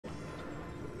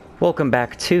Welcome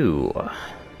back to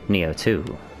Nioh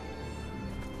 2.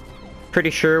 Pretty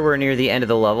sure we're near the end of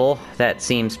the level. That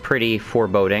seems pretty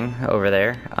foreboding over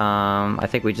there. I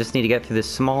think we just need to get through this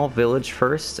small village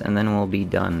first, and then we'll be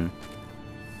done.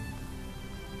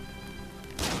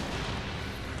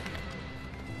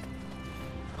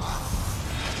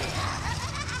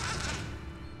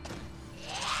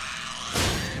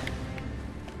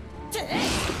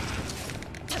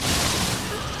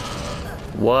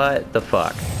 What the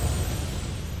fuck?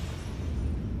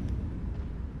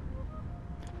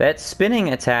 That spinning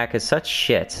attack is such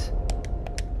shit.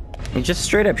 He just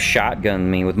straight up shotgunned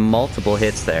me with multiple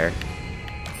hits there.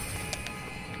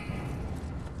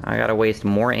 I gotta waste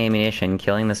more ammunition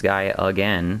killing this guy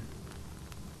again.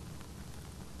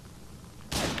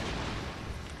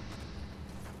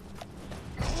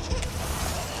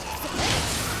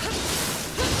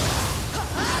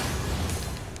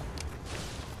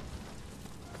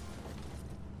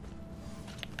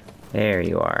 There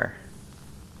you are.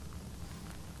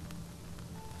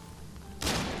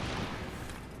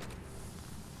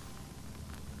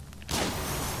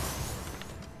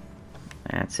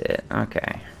 That's it.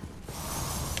 Okay.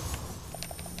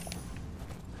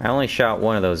 I only shot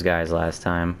one of those guys last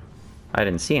time. I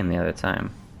didn't see him the other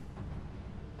time.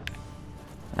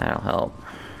 That'll help.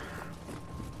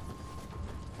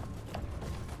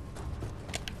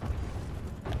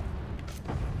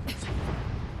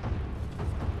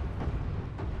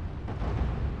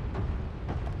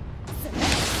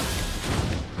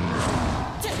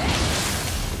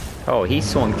 Oh, he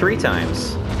swung 3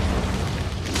 times.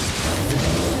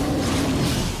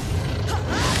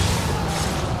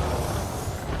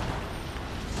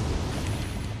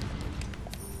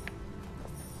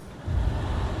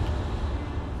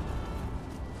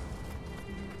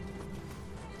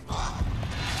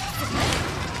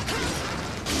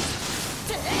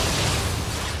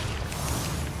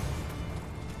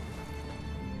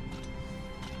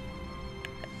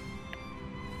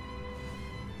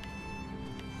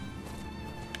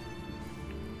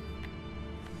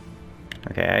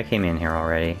 Okay, I came in here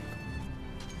already.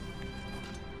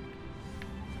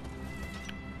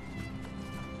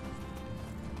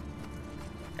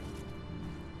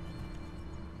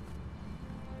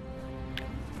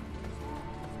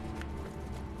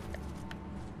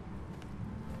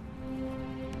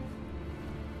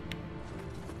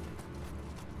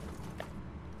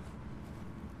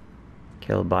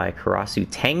 Killed by Karasu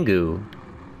Tengu.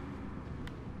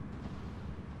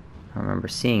 I remember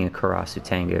seeing a Karasu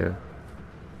Tengu.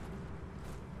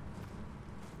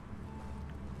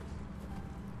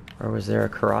 Or was there a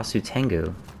Karasu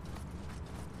Tengu?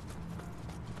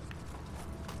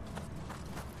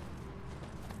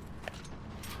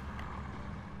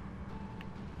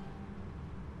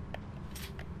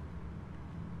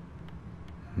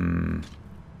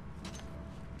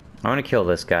 I want to kill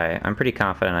this guy. I'm pretty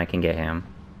confident I can get him.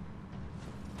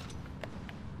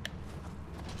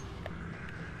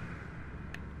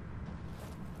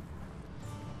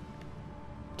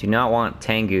 Do not want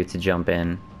Tengu to jump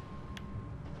in.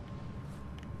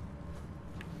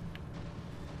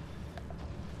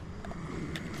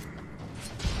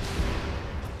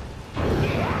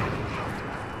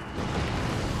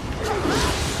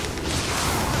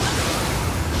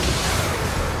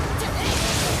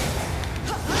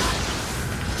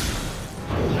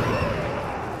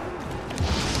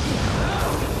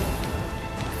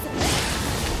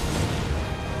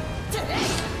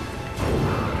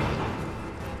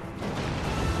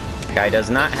 Guy does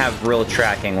not have real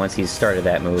tracking once he's started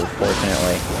that move,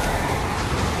 fortunately.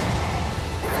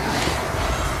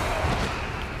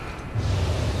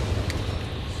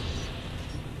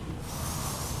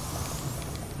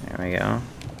 There we go.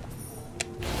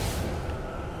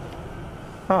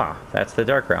 Ah, that's the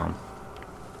Dark Realm.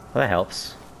 Well, that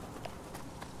helps.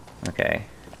 Okay.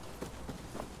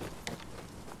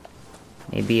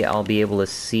 Maybe I'll be able to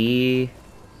see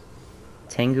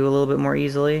Tengu a little bit more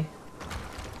easily.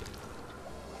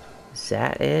 Is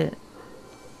that it?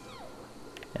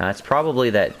 No, it's probably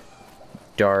that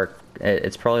dark...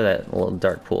 It's probably that little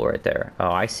dark pool right there.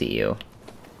 Oh, I see you.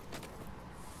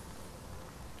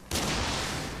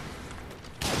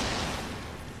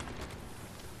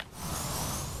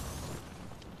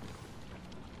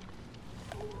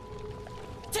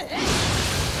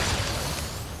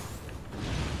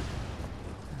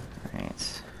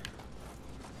 Alright.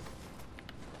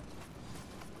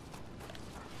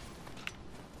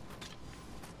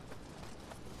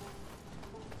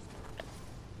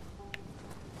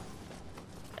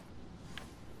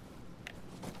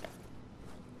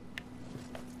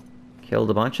 Killed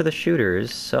a bunch of the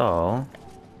shooters, so...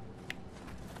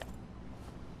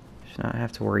 Should not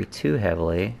have to worry too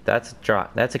heavily. That's a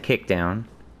drop. That's a kick down.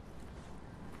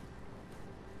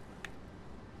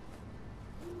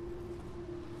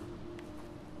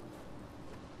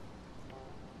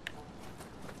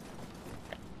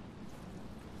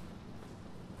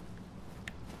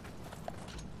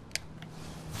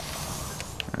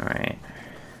 Alright.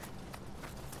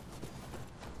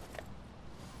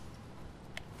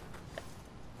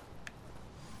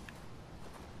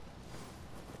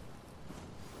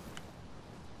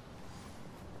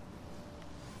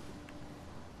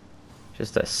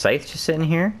 Just a scythe just sitting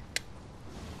here?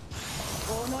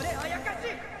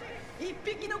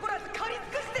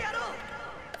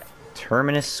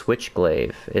 Terminus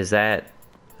Switchglaive. Is that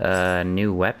a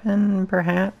new weapon,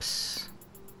 perhaps?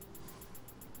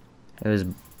 It was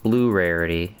blue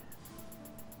rarity.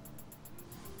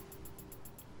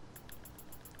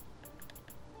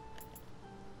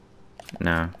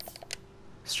 No.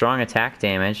 Strong attack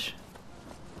damage.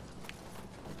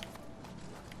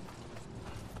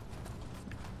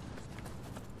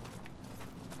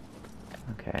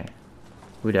 Okay.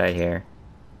 Who died here?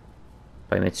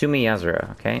 By Mitsumi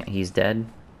Yasura. Okay, he's dead.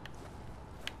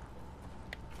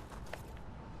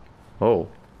 Oh.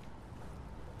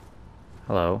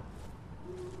 Hello.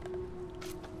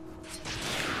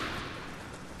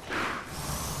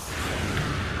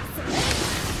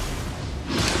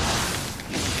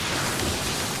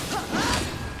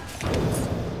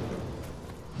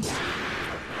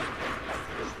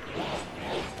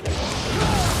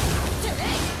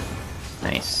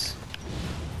 Nice.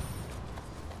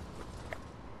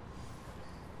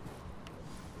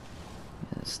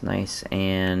 It's nice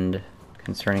and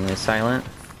concerningly silent.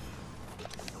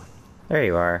 There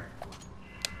you are.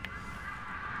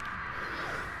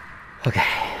 Okay.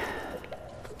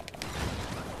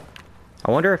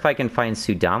 I wonder if I can find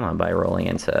Sudama by rolling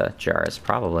into jars.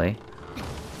 Probably.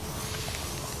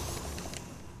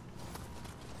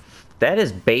 That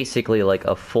is basically like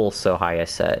a full Sohaya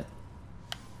set.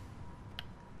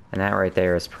 And that right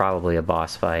there is probably a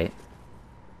boss fight.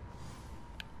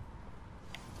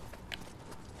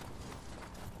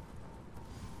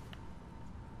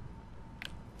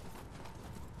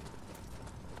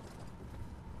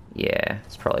 Yeah,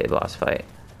 it's probably a boss fight.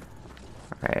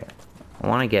 Alright. I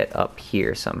want to get up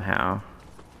here somehow.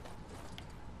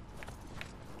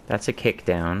 That's a kick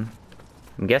down.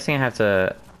 I'm guessing I have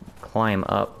to climb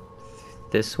up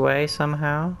this way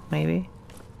somehow, maybe?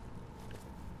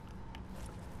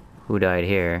 Who died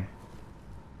here?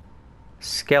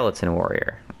 Skeleton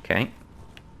warrior. Okay.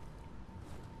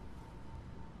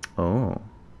 Oh.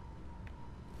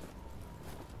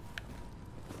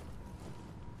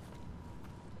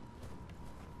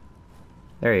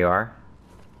 There you are.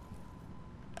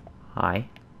 Hi.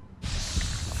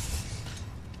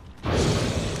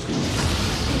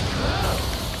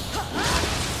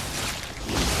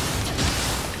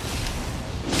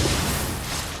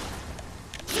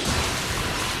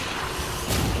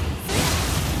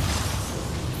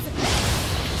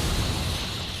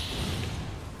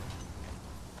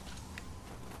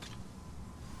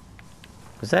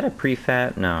 Was that a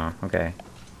prefab? No, okay.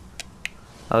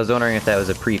 I was wondering if that was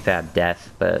a prefab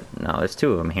death, but no, there's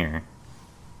two of them here.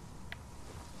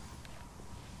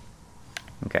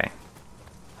 Okay.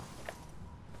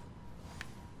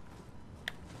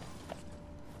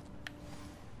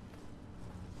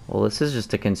 Well, this is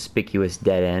just a conspicuous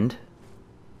dead end.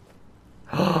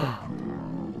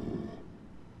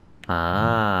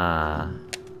 Ah.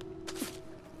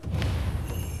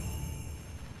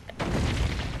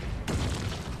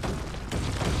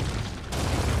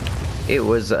 It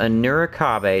was a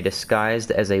Nurikabe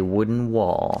disguised as a wooden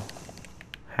wall.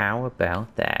 How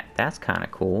about that? That's kind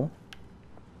of cool.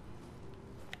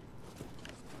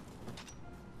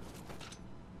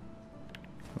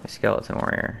 My skeleton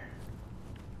warrior.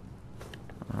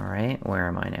 Alright, where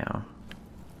am I now?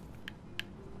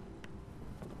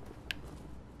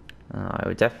 Oh, I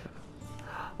would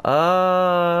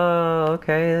oh,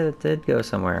 okay, it did go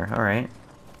somewhere. Alright.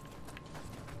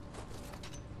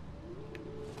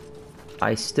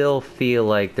 I still feel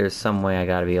like there's some way I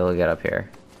gotta be able to get up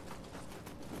here.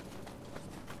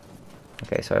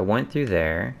 Okay, so I went through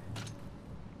there.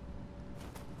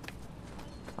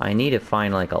 I need to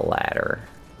find like a ladder.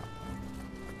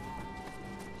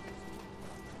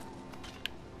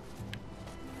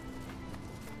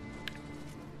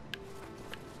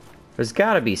 There's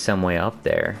gotta be some way up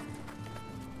there.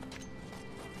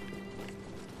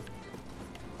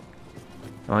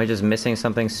 Am I just missing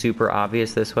something super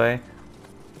obvious this way?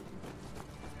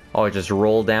 Oh, just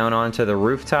roll down onto the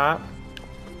rooftop?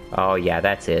 Oh yeah,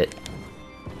 that's it.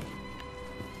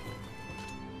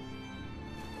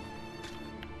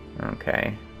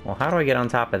 Okay. Well, how do I get on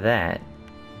top of that?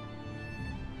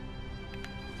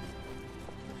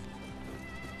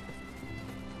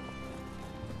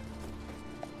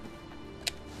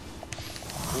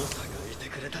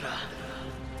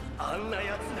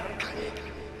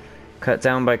 Cut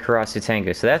down by Karasu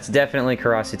Tengu. So that's definitely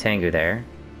Karasu Tengu there.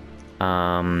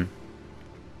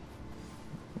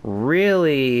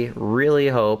 Really, really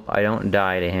hope I don't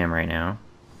die to him right now.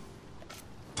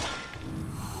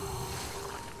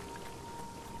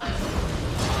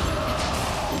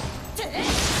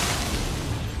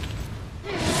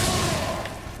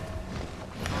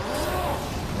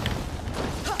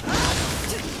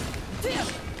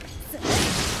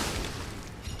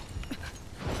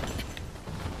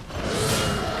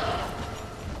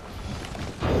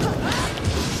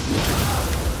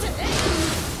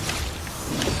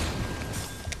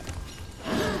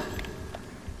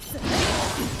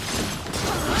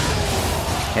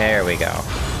 There we go.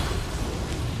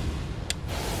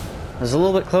 It was a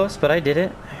little bit close, but I did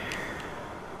it.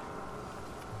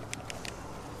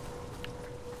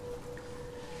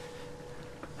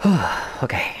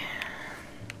 Okay.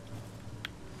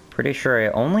 Pretty sure I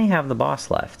only have the boss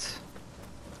left.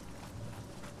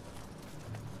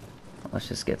 Let's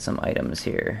just get some items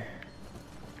here.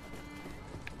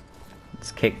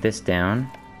 Let's kick this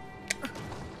down.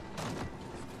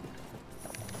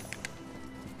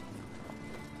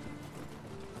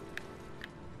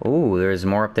 Ooh, there's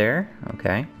more up there?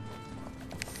 Okay.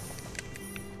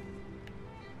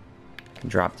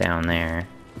 Drop down there.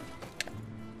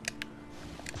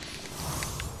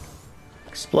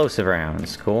 Explosive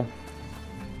rounds, cool.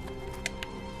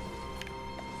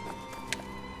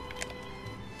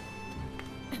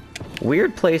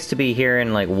 Weird place to be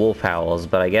hearing like wolf howls,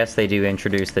 but I guess they do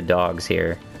introduce the dogs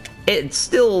here. It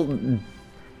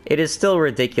is still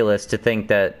ridiculous to think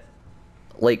that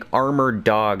like armored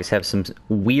dogs have some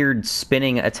weird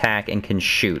spinning attack and can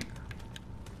shoot.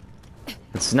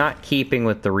 It's not keeping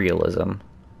with the realism.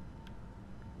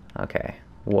 Okay,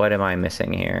 what am I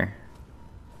missing here?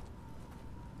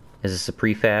 Is this a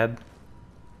prefab?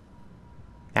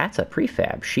 That's a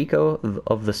prefab. Shiko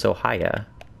of the Sohaya.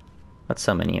 Let's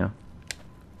summon you.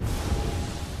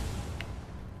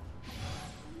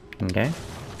 Okay.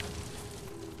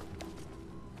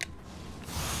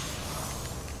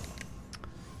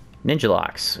 Ninja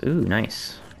locks. Ooh,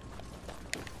 nice.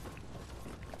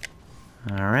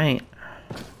 Alright.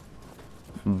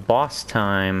 Boss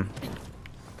time.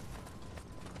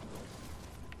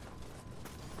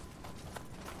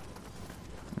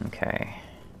 Okay.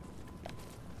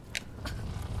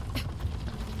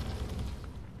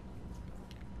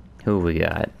 Who we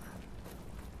got?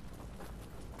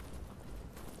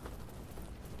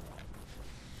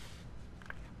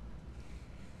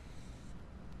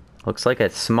 Looks like a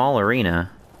small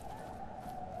arena.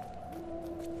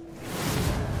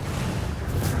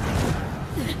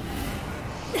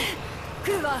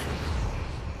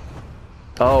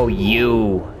 Oh,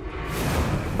 you.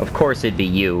 Of course it'd be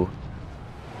you.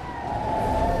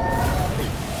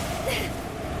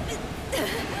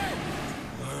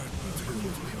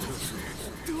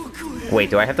 Wait,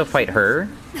 do I have to fight her?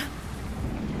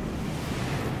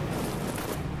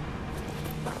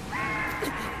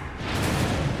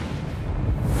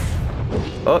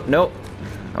 Oh, no.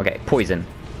 Okay, poison.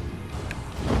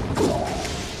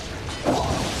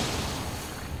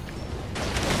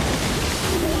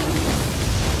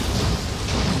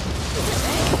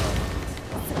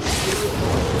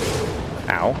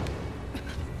 Ow.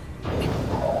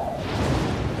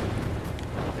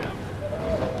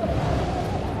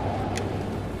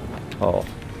 Oh,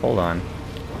 hold on.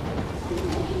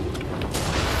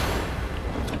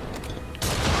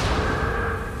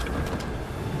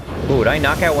 Ooh, did I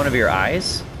knock out one of your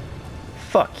eyes?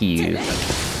 Fuck you. I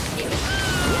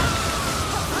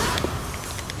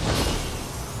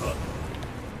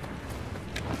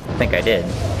think I did.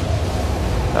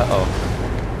 Uh-oh.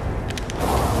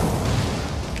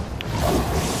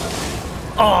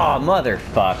 Aw,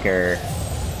 motherfucker.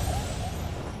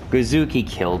 Gozuki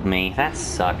killed me. That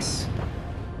sucks.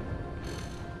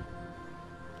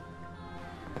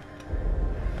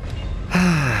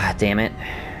 Damn it.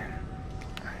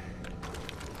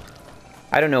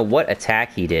 I don't know what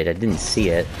attack he did. I didn't see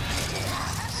it.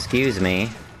 Excuse me.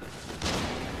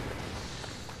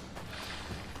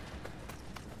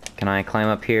 Can I climb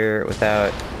up here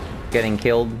without getting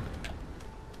killed?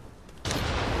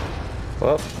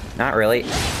 Whoa, not really.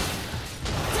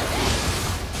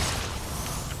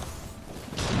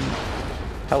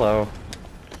 Hello.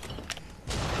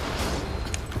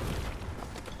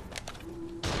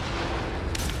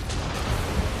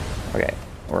 Okay.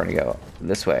 We're gonna go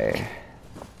this way.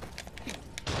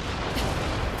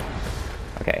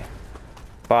 Okay.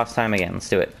 Boss time again. Let's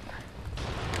do it.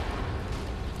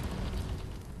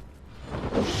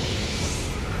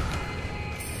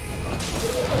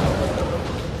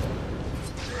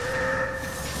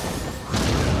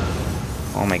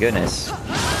 Oh my goodness.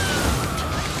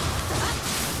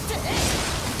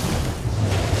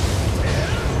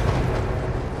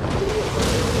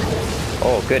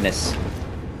 Oh goodness.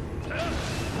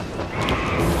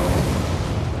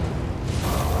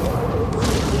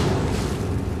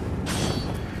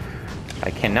 I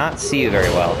cannot see you very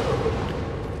well.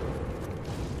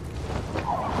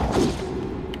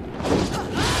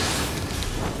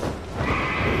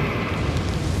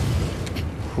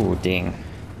 Ooh, ding.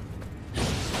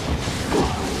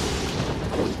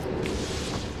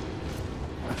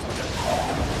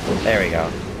 There we go.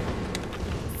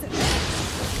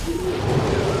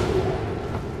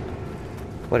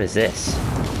 What is this?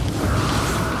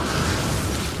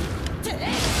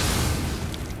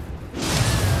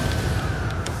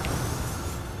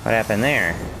 What happened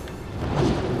there?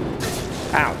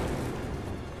 Ow.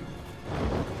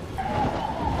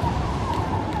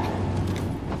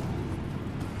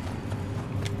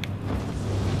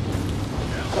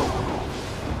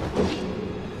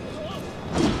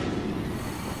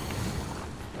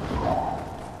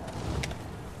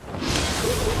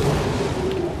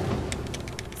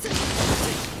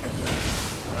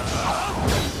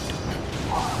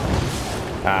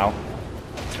 Ow.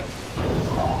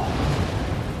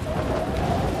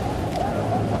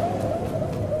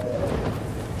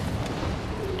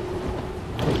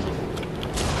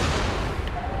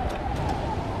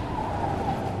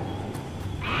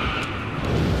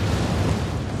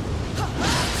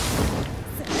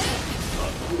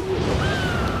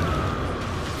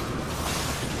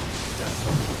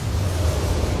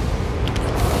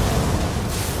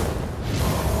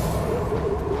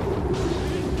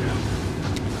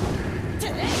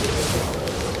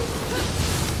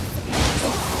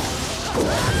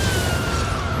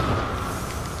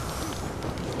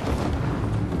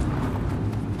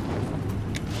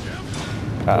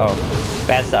 Uh-oh.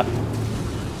 Bad stuff.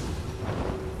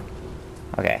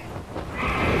 Okay.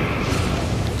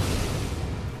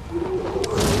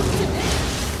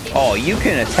 Oh, you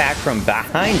can attack from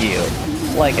behind you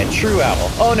like a true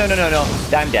owl. Oh, no, no, no, no.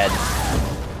 I'm dead.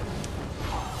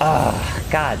 Ah,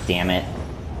 god damn it.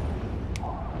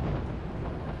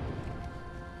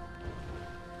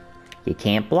 You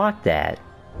can't block that.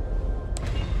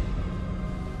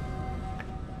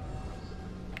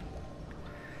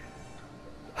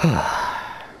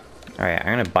 Alright,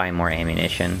 I'm gonna buy more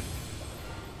ammunition.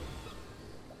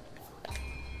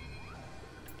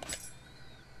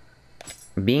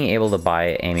 Being able to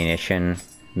buy ammunition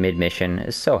mid-mission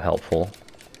is so helpful.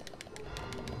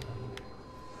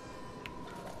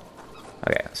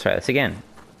 Okay, let's try this again.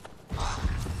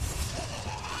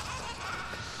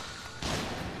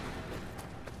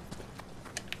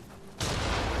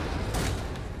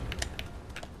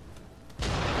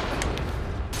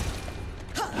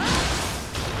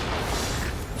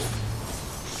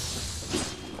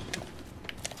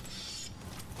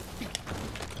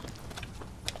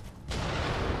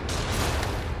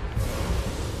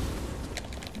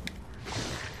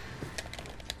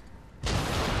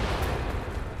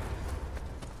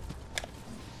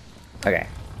 Okay,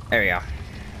 there we go.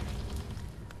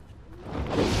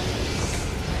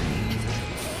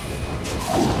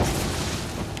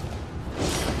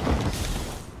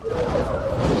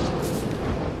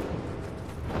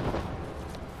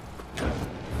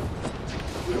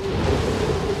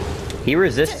 He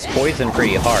resists poison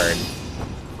pretty hard.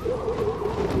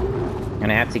 I'm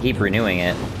gonna have to keep renewing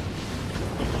it.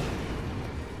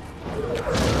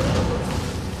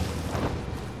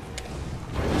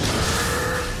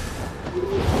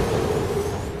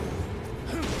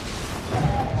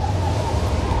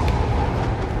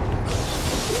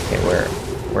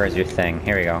 Where's your thing?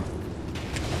 Here we go.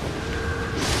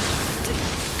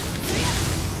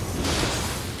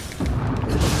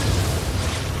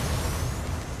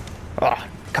 Oh,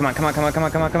 come on, come on, come on, come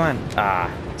on, come on, come on. Ah,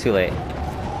 too late.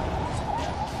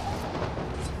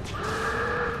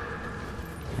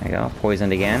 There you go,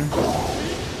 poisoned again.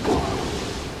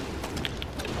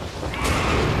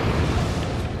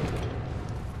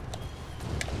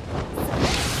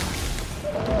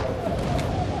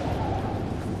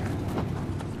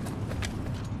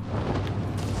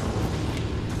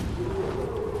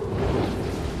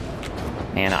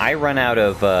 And I run out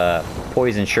of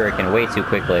poison shuriken way too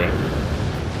quickly.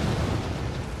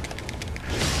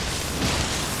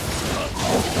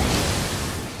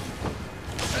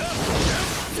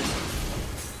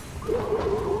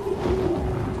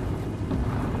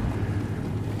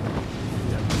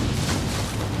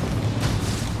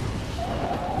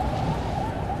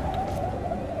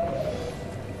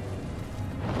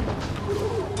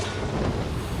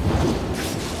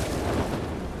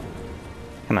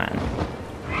 Come on.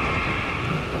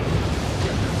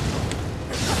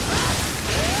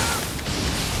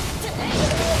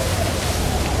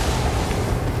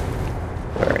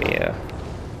 Where are you?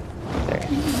 There.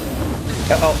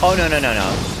 Oh, no, no, no, no.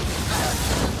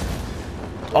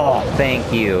 Oh,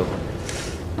 thank you.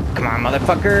 Come on,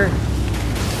 motherfucker.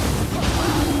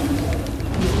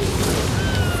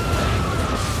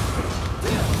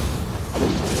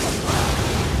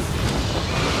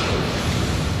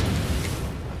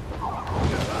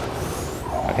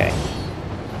 Okay.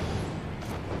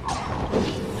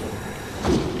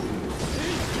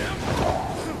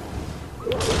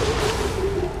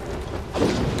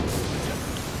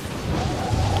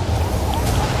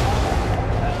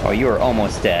 Oh, you are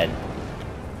almost dead.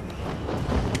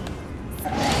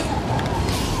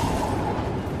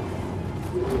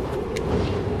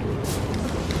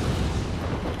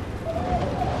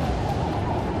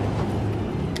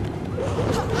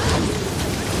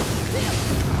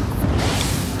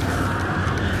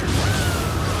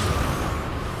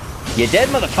 You dead,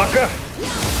 motherfucker?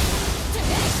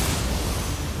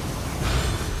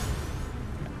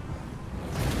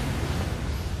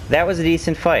 That was a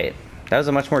decent fight. That was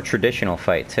a much more traditional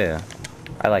fight, too.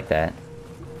 I like that.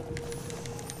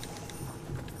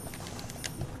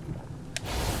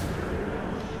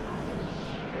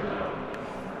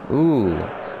 Ooh.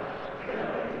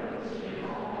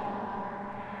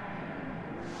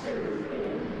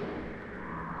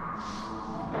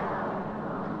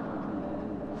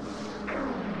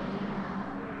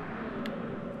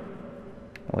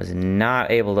 I was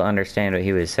not able to understand what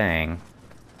he was saying.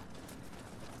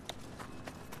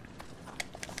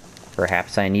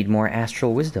 Perhaps I need more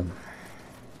astral wisdom.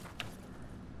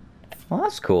 Well,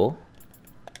 that's cool.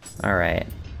 Alright.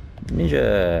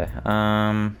 Ninja.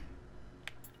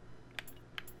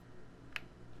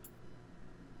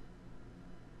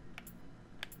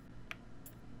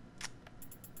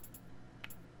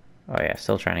 Oh yeah,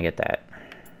 still trying to get that.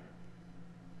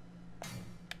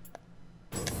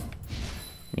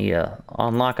 Need to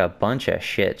unlock a bunch of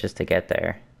shit just to get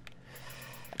there.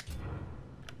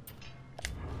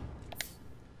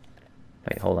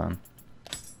 Wait, hold on.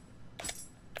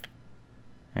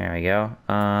 There we go.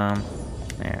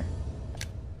 There.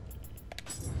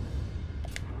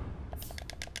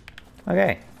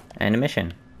 Okay, end of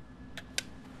mission.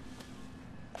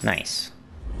 Nice.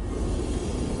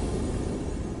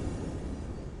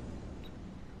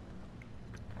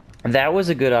 That was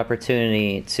a good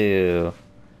opportunity to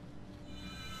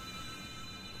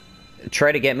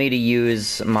try to get me to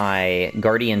use my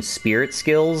guardian spirit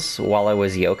skills while I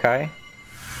was yokai.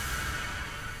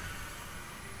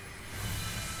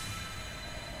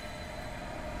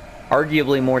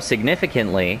 Arguably more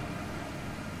significantly,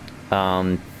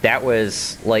 that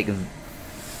was like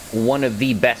one of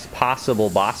the best possible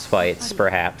boss fights,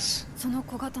 perhaps,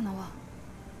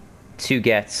 to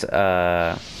get,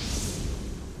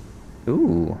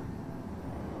 ooh.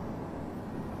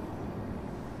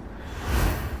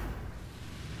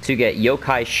 To get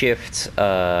Yokai Shift,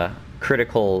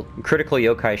 critical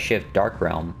Yokai Shift Dark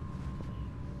Realm,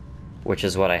 which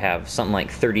is what I have something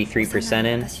like 33%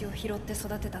 in.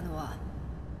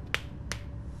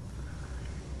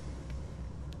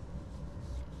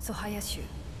 Sohayasu.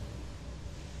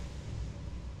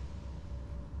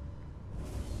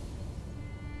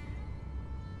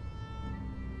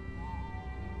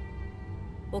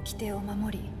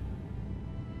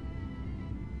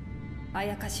 あ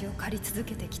やかしを借り続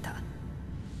けてきた。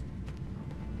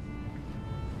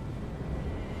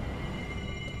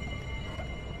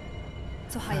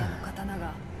ソハヤの刀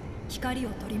が光を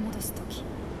取り戻す時、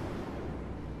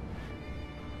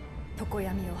常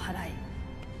闇を払い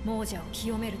亡者を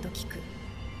清めると聞く。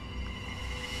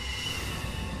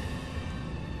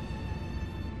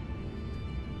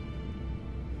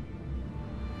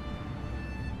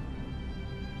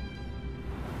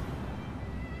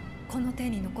この手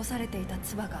に残されていた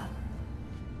唾が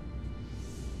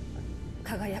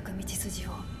輝く道筋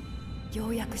をよ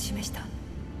うやく示した。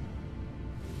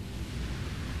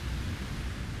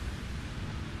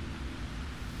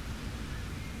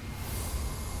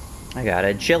I got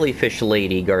a jellyfish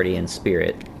lady guardian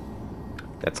spirit.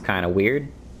 That's kind of weird.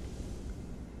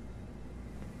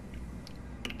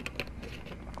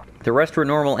 The rest were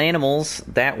normal animals.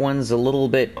 That one's a little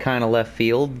bit kind of left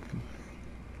field.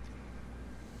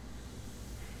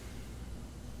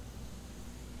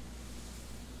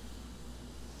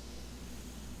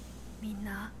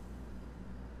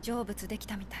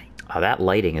 Oh, that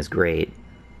lighting is great.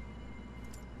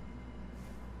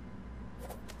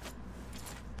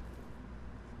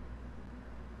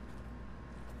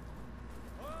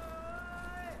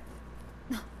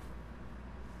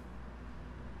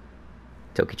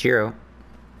 Tokichiro.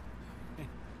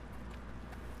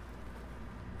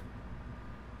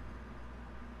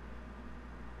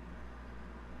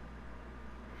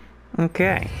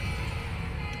 Okay.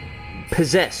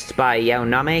 Possessed by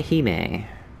Yaoname Hime.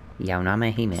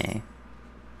 Yaoname Hime.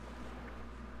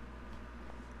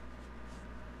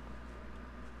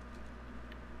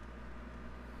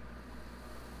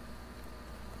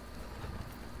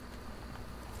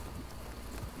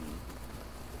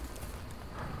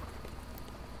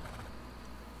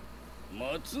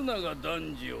 Matsunaga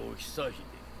Danjiを久秀、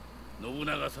信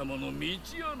長様の道案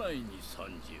いに参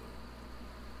じよ。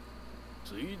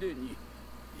ついでに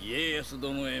家康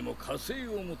殿へも加勢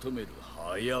を求める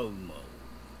早馬を。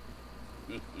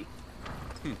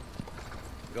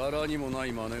柄にもな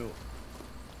い真似を。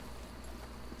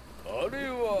あれ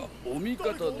はお味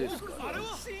方ですから。あれ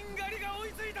はしんがりが追い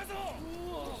ついたぞ。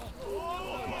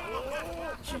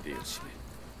秀吉め。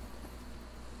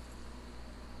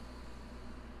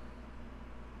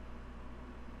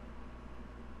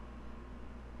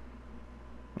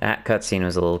That cutscene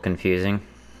was a little confusing.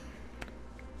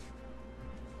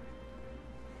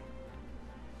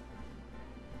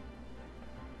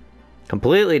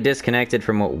 Completely disconnected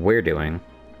from what we're doing.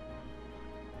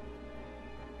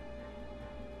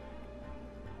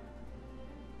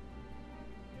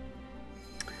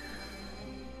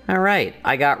 Alright,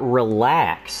 I got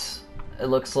relax. It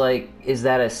looks like, is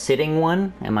that a sitting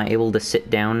one? Am I able to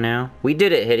sit down now? We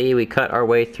did it, Hidi. We cut our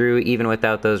way through even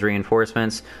without those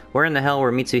reinforcements. Where in the hell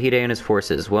were Mitsuhide and his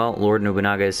forces? Well, Lord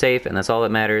Nobunaga is safe, and that's all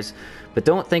that matters. But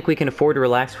don't think we can afford to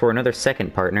relax for another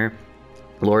second, partner.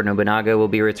 Lord Nobunaga will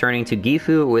be returning to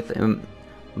Gifu with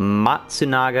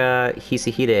Matsunaga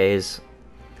Hisahide's...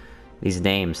 These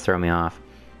names throw me off.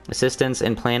 Assistance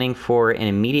and planning for an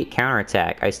immediate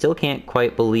counterattack. I still can't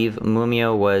quite believe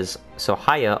Mumio was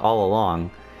Sohaya all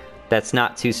along. That's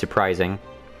not too surprising.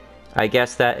 I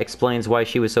guess that explains why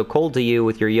she was so cold to you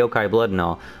with your yokai blood and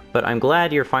all. But I'm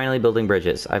glad you're finally building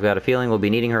bridges. I've got a feeling we'll be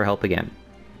needing her help again.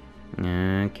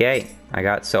 Okay, I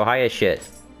got Sohaya shit.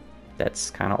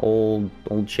 That's kind of old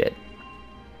shit.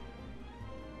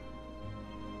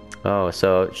 Oh,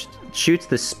 so shoots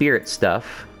the spirit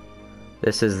stuff.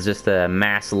 This is just a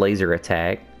mass laser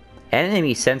attack.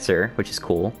 Enemy sensor, which is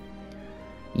cool.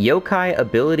 Yokai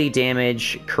ability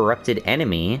damage, corrupted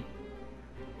enemy.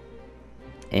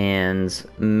 And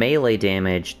melee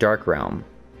damage, Dark Realm.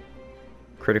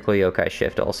 Critical yokai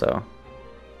shift also.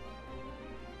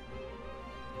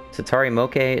 Satari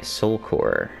Moke, Soul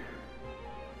Core.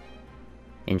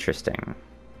 Interesting.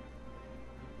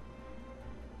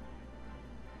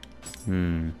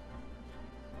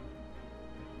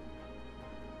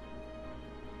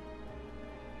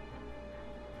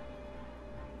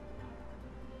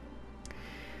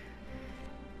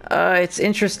 It's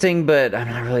interesting, but I'm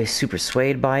not really super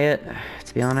swayed by it,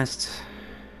 to be honest.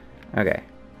 Okay.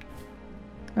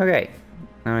 Okay.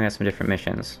 Now we got some different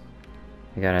missions.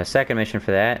 We got a second mission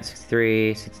for that.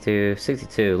 63, 62,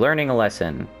 62. Learning a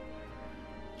lesson.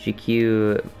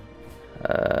 GQ...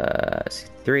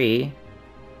 63.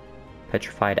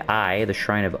 Petrified Eye, the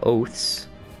Shrine of Oaths.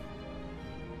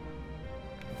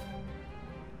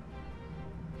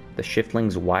 The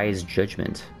Shiftling's Wise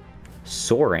Judgment.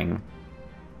 Soaring.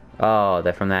 Oh,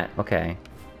 that from that. Okay.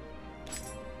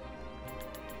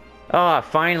 Oh,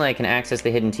 finally I can access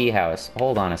the hidden tea house.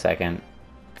 Hold on a second.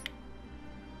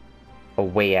 A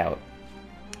way out.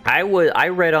 I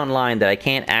read online that I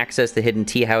can't access the hidden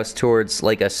tea house towards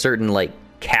like a certain like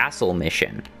castle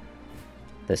mission.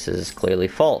 This is clearly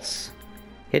false.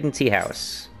 Hidden tea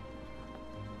house.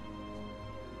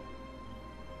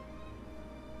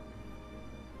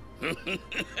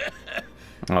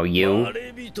 Oh, you?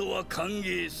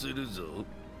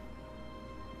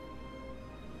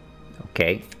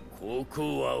 Okay. こ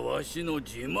こはわしの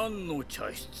自慢の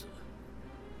茶室。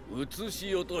写し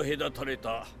よと隔たれ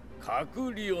た隔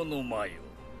離用の間よ。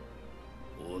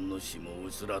お主も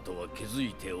うすらとは気づ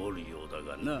いておるようだ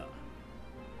がな。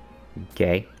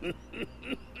Okay.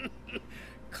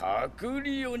 隔離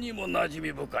用にも馴染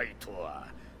み深いとは。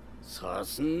さ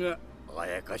すがあ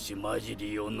やかし混じ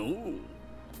りよの。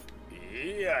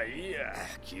いやいや、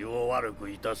気を悪く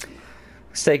いたすな。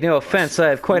Take no offense,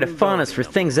 I have quite a fondness for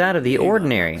things out of the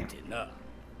ordinary.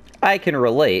 I can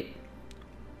relate.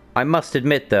 I must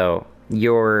admit, though,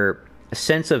 your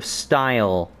sense of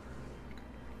style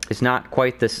is not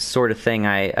quite the sort of thing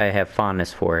I have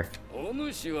fondness for. お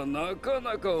主はなか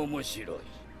なか面白い。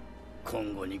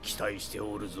今後に期待して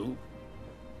おるぞ。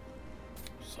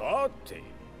さて、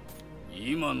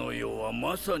今の世は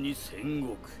まさに戦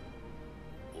国。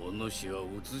お主は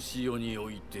写し世にお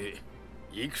いて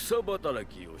戦働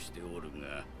きをしておる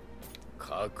が、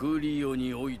隔離世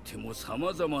においても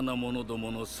様々な者ど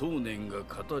もの想念が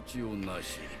形をな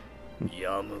し、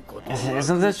やむことなく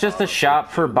Isn't this just a shop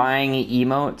for buying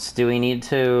emotes? Do we need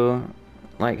to,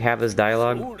 like, have this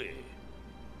dialogue? それ、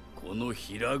この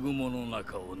平雲の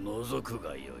中を覗く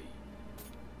がよい。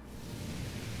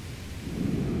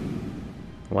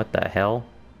What the hell?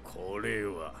 これ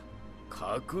は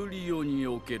隔離世に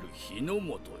おける日の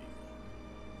本よ。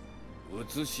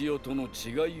写し世との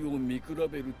違いを見比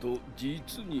べると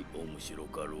実に面白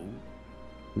かろう。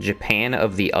 Japan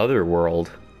of the other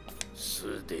world.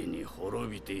 すでに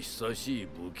滅びて久しい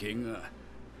武家が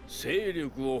勢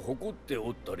力を誇ってお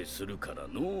ったりするから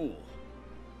の。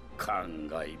感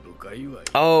慨深いわい。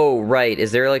 Oh, right.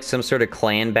 Is there like some sort of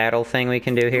clan battle thing we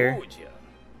can do here? どうじゃ。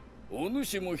お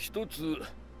主も一つ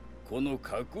この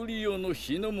隔離世の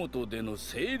日の本での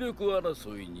勢力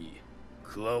争いに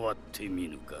加わってみ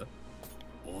ぬか。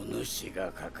お主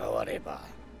が関われば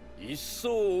一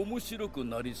層面白く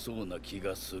なりそうな気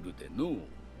がするでの。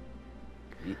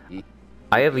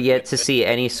I have yet to see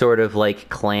any sort of like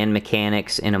clan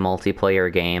mechanics in a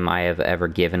multiplayer game I have ever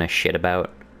given a shit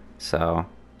about. So,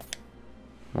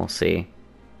 we'll see.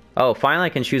 Oh, finally I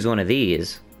can choose one of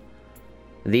these.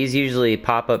 These usually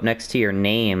pop up next to your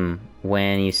name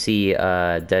when you see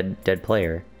a dead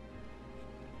player.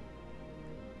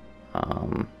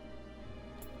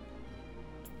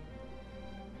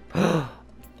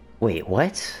 Wait,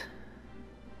 what?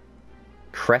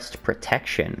 Crest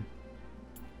protection.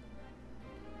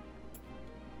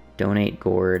 Donate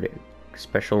gourd,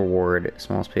 special reward,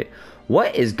 small space.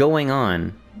 What is going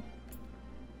on?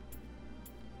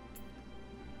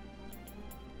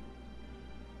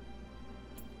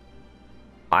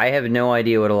 I have no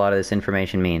idea what a lot of this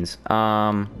information means.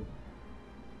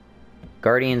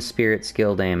 Guardian Spirit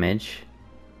skill damage.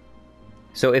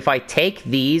 So if I take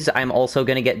these, I'm also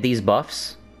gonna get these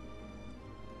buffs.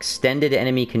 Extended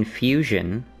enemy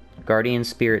confusion. Guardian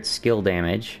Spirit skill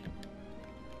damage.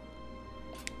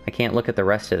 I can't look at the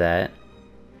rest of that.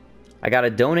 I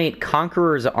gotta donate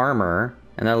Conqueror's Armor,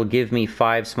 and that'll give me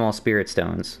 5 small spirit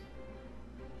stones.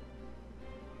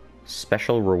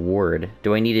 Special reward.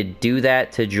 Do I need to do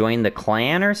that to join the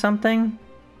clan or something?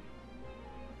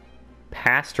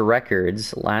 Past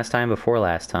records. Last time, before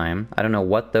last time. I don't know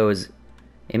what those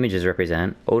images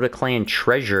represent. Oda clan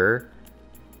treasure.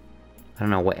 I don't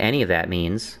know what any of that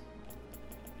means.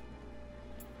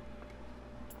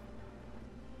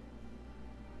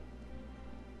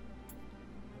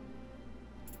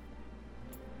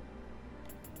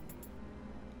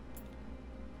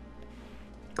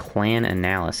 Clan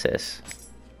analysis.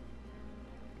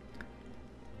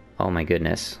 Oh my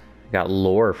goodness. Got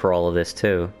lore for all of this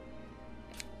too.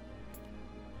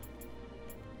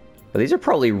 But these are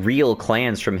probably real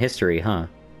clans from history, huh?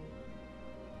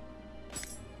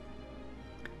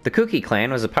 The Kuki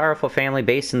clan was a powerful family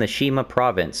based in the Shima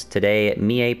province, today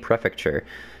Mie Prefecture.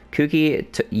 Kuki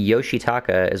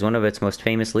Yoshitaka is one of its most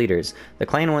famous leaders. The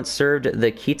clan once served the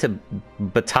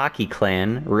Kitabatake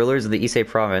clan, rulers of the Ise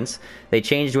province. They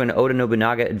changed when Oda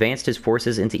Nobunaga advanced his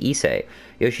forces into Ise.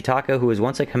 Yoshitaka, who was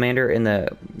once a commander in the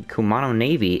Kumano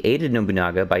Navy, aided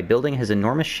Nobunaga by building his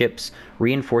enormous ships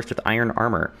reinforced with iron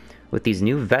armor. With these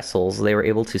new vessels, they were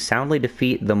able to soundly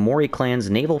defeat the Mori clan's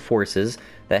naval forces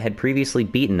that had previously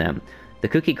beaten them. The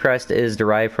Kuki crest is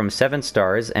derived from 7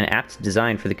 stars, an apt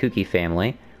design for the Kuki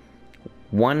family.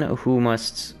 One who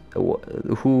must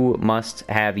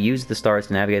have used the stars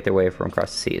to navigate their way from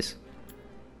across the seas.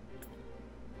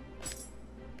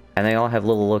 And they all have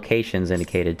little locations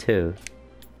indicated too.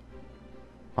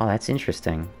 Oh, that's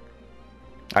interesting.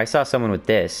 I saw someone with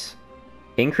this.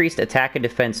 Increased attack and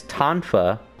defense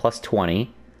Tonfa plus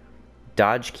 20.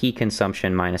 Dodge key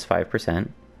consumption minus 5%.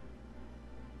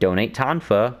 Donate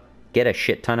Tonfa. Get a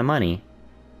shit ton of money.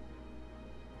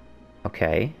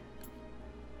 Okay.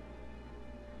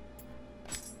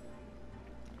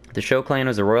 The Sho clan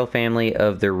was a royal family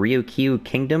of the Ryukyu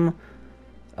kingdom.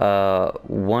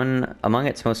 One among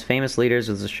its most famous leaders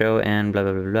was the Sho and blah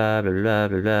blah blah blah blah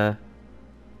blah blah.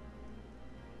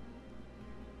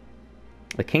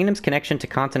 The kingdom's connection to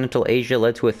continental Asia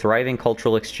led to a thriving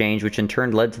cultural exchange, which in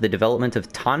turn led to the development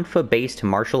of Tonfa-based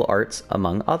martial arts,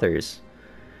 among others.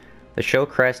 The Sho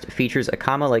crest features a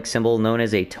kama-like symbol known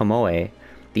as a tomoe.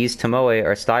 These tomoe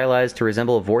are stylized to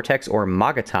resemble a vortex or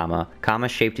magatama,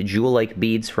 kama-shaped jewel-like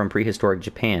beads from prehistoric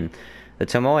Japan. The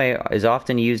tomoe is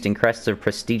often used in crests of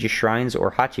prestigious shrines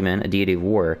or hachiman, a deity of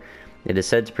war. It is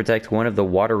said to protect one of the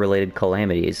water-related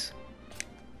calamities.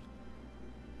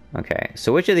 Okay,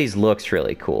 so which of these looks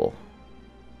really cool?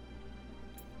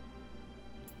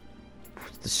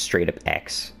 The straight-up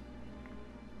X.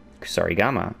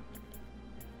 Kusarigama.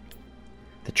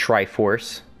 The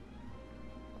Triforce.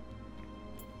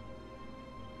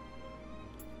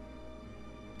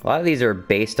 A lot of these are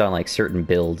based on like certain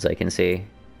builds, I can see.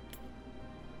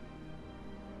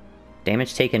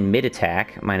 Damage taken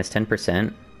mid-attack, minus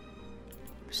 10%.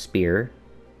 Spear.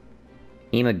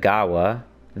 Imagawa.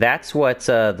 That's what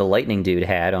the lightning dude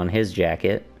had on his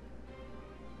jacket.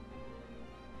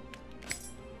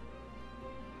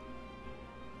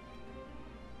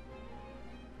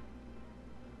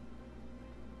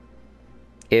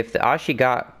 If the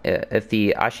Ashikaga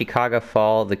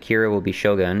fall, the Kira will be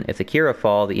Shogun. If the Kira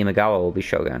fall, the Imagawa will be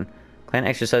Shogun. Clan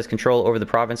exercise control over the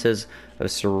provinces of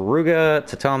Suruga,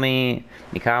 Tatami,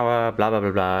 Mikawa, blah blah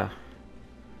blah blah.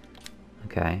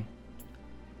 Okay.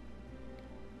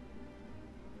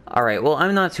 Alright, well,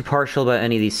 I'm not too partial about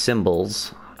any of these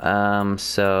symbols.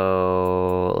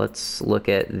 So let's look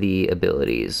at the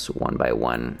abilities one by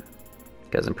one.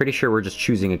 Because I'm pretty sure we're just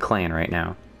choosing a clan right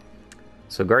now.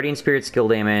 So Guardian Spirit skill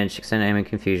damage, extended aim and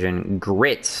confusion.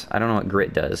 Grit. I don't know what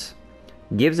grit does.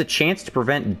 Gives a chance to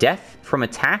prevent death from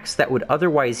attacks that would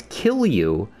otherwise kill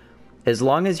you as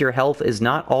long as your health is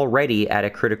not already at a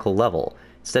critical level.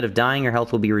 Instead of dying, your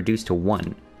health will be reduced to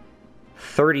 1.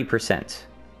 30%.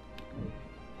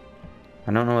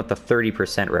 I don't know what the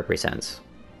 30% represents.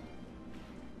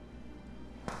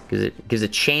 Because it gives a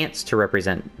chance to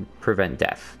prevent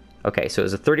death. Okay, so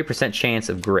it's a 30% chance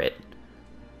of grit.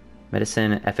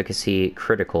 Medicine, efficacy,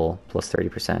 critical, plus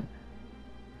 30%.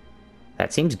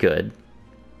 That seems good.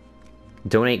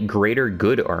 Donate greater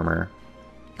good armor.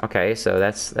 Okay, so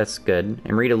that's good.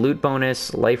 Emerita loot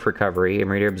bonus, life recovery,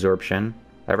 Emerita absorption.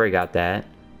 I've already got that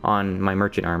on my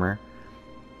merchant armor.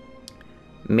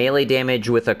 Melee damage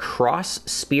with a cross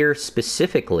spear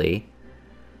specifically.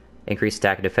 Increased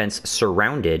attack defense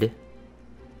surrounded.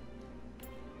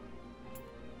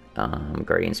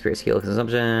 Guardian Spirit skill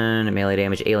consumption, melee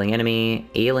damage, ailing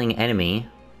enemy.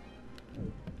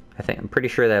 I'm pretty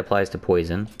sure that applies to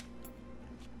poison.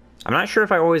 I'm not sure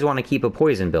if I always want to keep a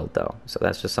poison build though, so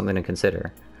that's just something to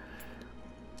consider.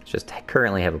 Just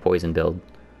currently have a poison build.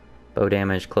 Bow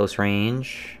damage, close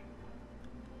range.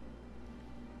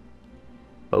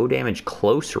 Bow damage,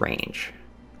 close range.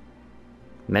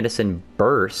 Medicine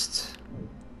burst.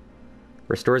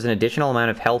 Restores an additional amount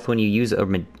of health when you use a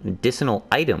medicinal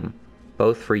item,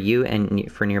 both for you and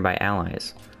for nearby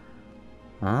allies.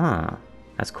 Ah,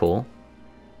 that's cool.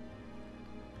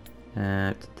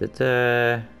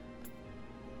 Thrust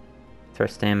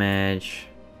damage.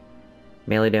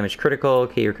 Melee damage critical,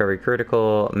 key recovery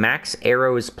critical. Max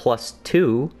arrows plus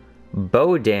 2.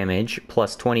 Bow damage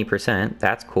plus 20%.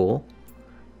 That's cool.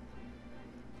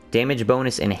 Damage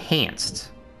bonus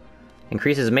enhanced.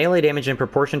 Increases melee damage in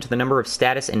proportion to the number of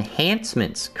status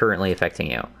enhancements currently affecting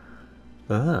you.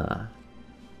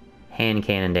 Hand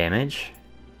cannon damage.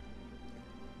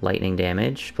 Lightning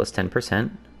damage, plus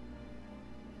 10%.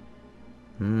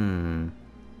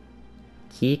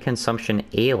 Key consumption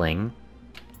ailing.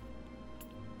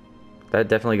 That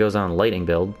definitely goes on lightning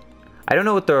build. I don't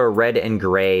know what the red and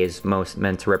gray is most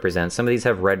meant to represent. Some of these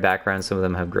have red backgrounds, some of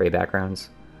them have gray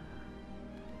backgrounds.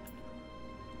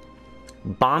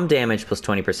 Bomb damage plus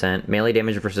 20%. Melee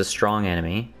damage versus strong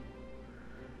enemy.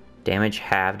 Damage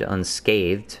halved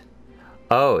unscathed.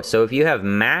 Oh, so if you have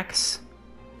max...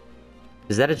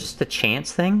 Is that just a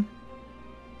chance thing?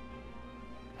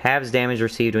 Halves damage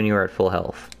received when you are at full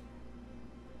health.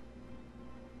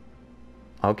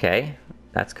 Okay,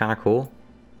 that's kind of cool.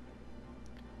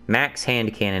 Max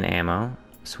hand cannon ammo.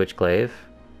 Switchglaive.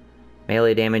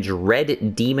 Melee damage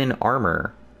red demon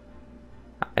armor.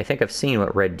 I think I've seen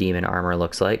what red demon armor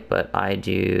looks like, but I'm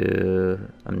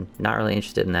not really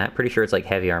interested in that. Pretty sure it's like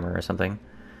heavy armor or something.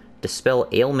 Dispel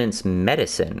ailments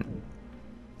medicine.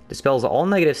 Dispels all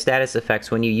negative status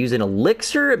effects when you use an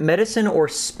elixir, medicine, or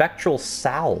spectral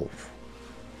salve.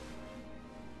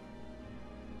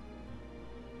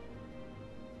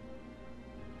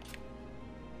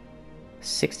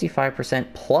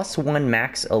 %65% plus 1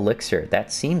 max elixir.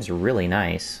 That seems really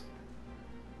nice.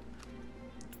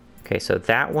 Okay, so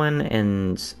that one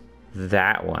and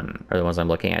that one are the ones I'm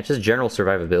looking at. Just general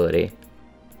survivability. It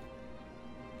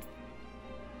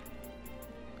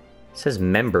says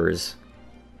members.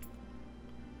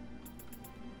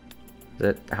 Is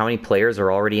that how many players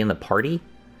are already in the party?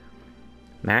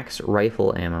 Max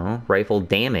rifle ammo. Rifle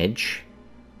damage.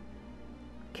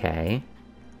 Okay.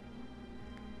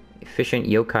 Efficient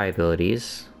yokai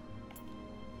abilities.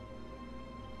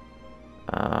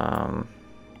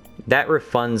 That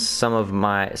refunds some of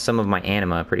my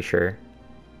anima, pretty sure.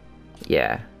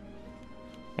 Yeah.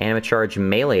 Anima charge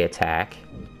melee attack.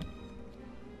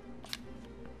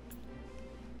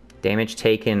 Damage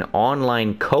taken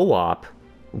online co-op.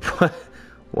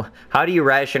 How do you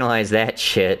rationalize that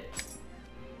shit?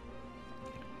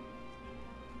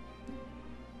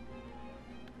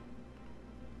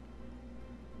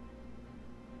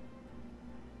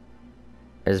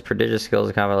 His prodigious skills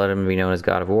in combat let him be known as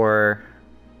God of War.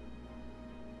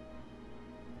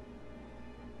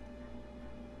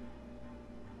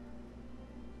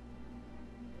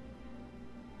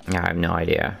 I have no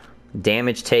idea.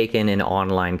 Damage taken in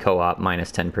online co-op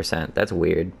minus 10%. That's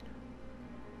weird.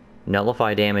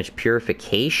 Nullify damage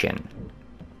purification.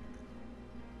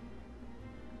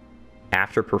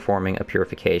 After performing a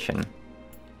purification.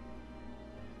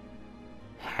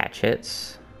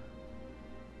 Hatchets.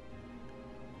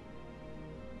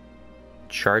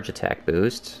 Charge attack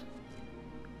boost.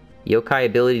 Yokai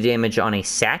ability damage on a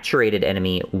saturated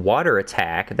enemy. Water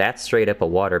attack. That's straight up a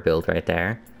water build right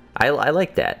there. I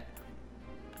like that.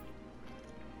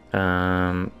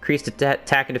 Increased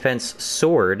attack and defense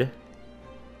sword.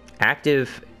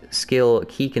 Active skill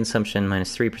key consumption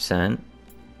minus 3%.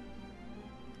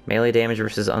 Melee damage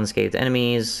versus unscathed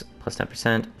enemies plus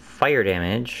 10%. Fire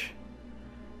damage.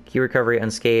 Key recovery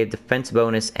unscathed. Defense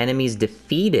bonus. Enemies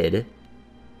defeated.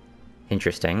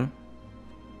 Interesting.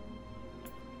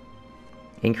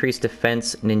 Increase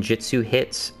defense ninjutsu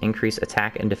hits. Increase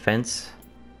attack and defense.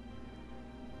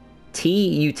 Tea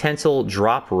utensil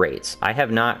drop rates. I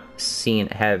have not seen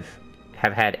have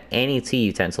had any tea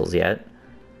utensils yet.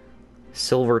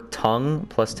 Silver tongue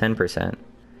plus 10%.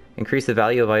 Increase the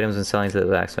value of items when selling to the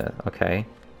blacksmith. Okay.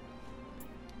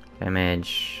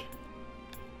 Damage.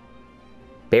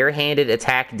 Barehanded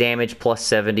attack damage plus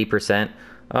 70%.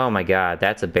 Oh my god,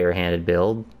 that's a barehanded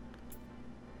build.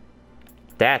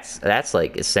 That's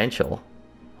like essential.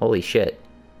 Holy shit.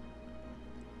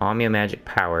 Omnia magic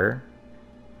power.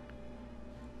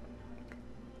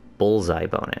 Bullseye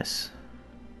bonus.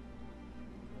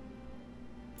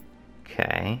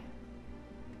 Okay.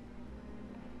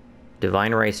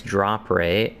 Divine Rice drop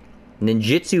rate.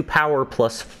 Ninjutsu power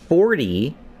plus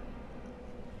 40.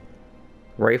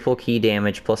 Rifle key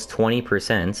damage plus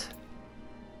 20%.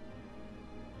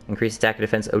 Increased attack and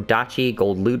defense. Odachi,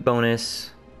 gold loot bonus.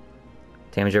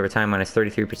 Damage over time minus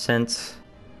 33%.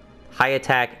 High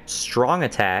attack, strong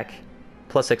attack,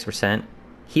 plus 6%.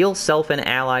 Heal self and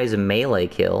allies melee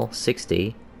kill,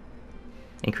 60.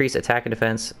 Increase attack and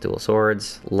defense, dual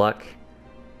swords, luck.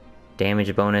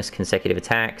 Damage bonus, consecutive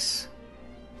attacks.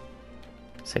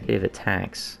 Consecutive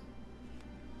attacks.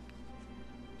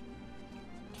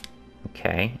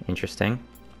 Okay, interesting.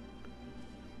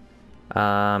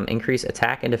 Increase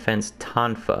attack and defense,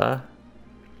 Tonfa.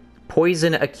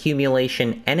 Poison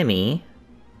accumulation enemy.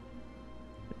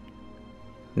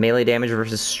 Melee damage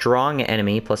versus strong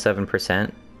enemy, plus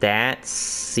 7%. That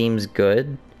seems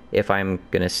good. If I'm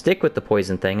gonna stick with the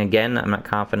poison thing. Again, I'm not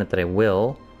confident that I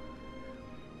will.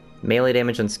 Melee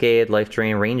damage unscathed, life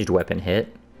drain, ranged weapon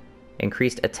hit.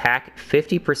 Increased attack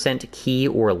 50% key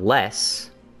or less.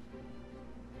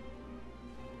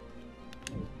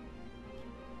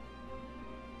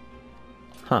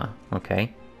 Huh,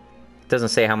 okay. Doesn't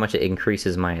say how much it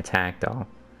increases my attack, though.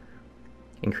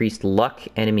 Increased luck,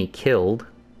 enemy killed.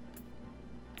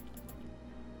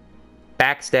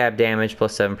 Backstab damage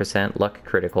plus 7%, luck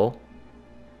critical.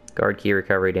 Guard key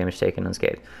recovery, damage taken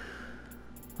unscathed.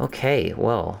 Okay,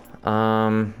 well,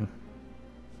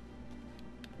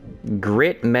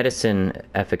 grit medicine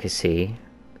efficacy,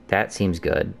 that seems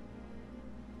good.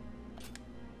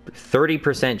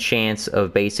 30% chance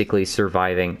of basically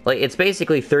surviving. Like, it's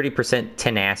basically 30%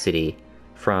 tenacity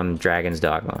from Dragon's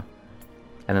Dogma.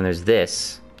 And then there's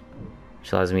this,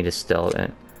 which allows me to stealth.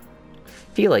 I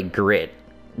feel like grit.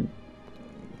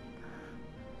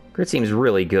 Grit seems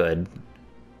really good.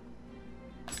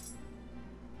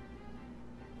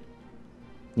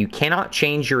 You cannot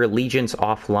change your allegiance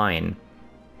offline.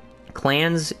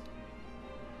 Clans,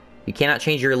 you cannot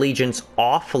change your allegiance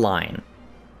offline.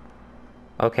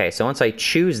 Okay, so once I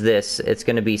choose this, it's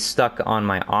going to be stuck on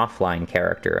my offline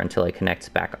character until it connects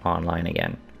back online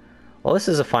again. Well, this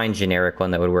is a fine generic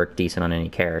one that would work decent on any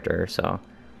character, so.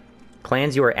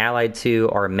 Clans you are allied to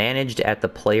are managed at the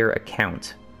player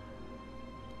account.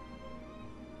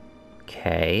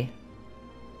 Okay.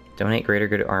 Donate greater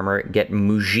good armor. Get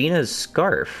Mujina's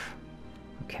scarf.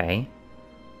 Okay.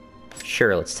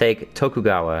 Sure, let's take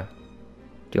Tokugawa.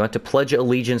 Do you want to pledge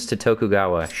allegiance to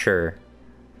Tokugawa? Sure.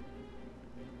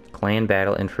 Clan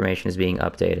battle information is being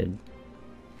updated.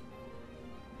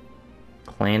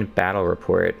 Clan battle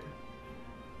report.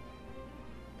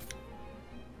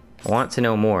 I want to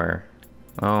know more.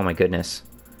 Oh my goodness.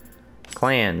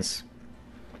 Clans.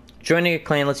 Joining a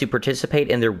clan lets you participate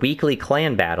in their weekly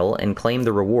clan battle and claim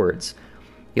the rewards.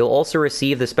 You'll also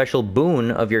receive the special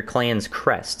boon of your clan's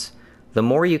crest. The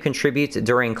more you contribute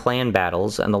during clan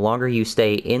battles, and the longer you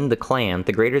stay in the clan,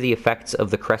 the greater the effects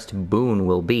of the crest boon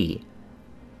will be.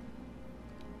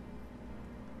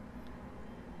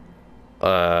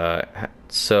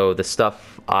 So the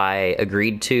stuff I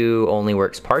agreed to only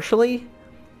works partially?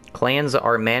 Clans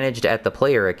are managed at the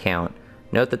player account.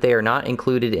 Note that they are not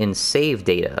included in save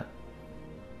data.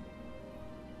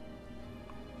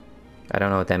 I don't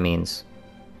know what that means.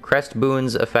 Crest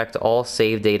boons affect all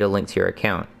save data linked to your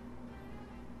account.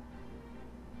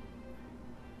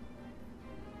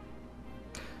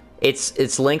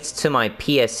 It's linked to my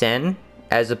PSN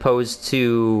as opposed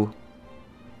to...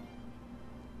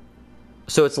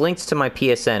 So it's linked to my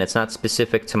PSN, it's not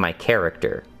specific to my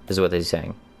character, is what they're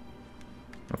saying.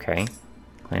 Okay.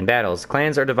 Clan battles.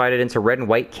 Clans are divided into red and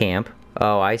white camp.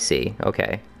 Oh, I see.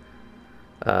 Okay.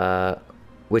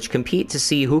 Which compete to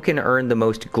see who can earn the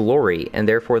most glory, and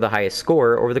therefore the highest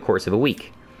score over the course of a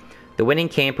week. The winning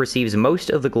camp receives most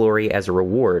of the glory as a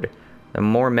reward. The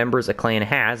more members a clan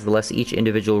has, the less each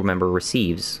individual member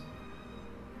receives.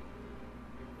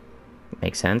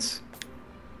 Makes sense.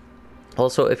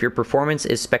 Also, if your performance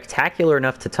is spectacular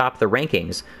enough to top the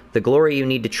rankings, the glory you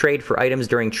need to trade for items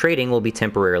during trading will be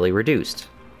temporarily reduced.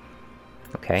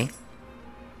 Okay.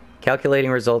 Calculating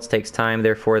results takes time,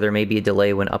 therefore there may be a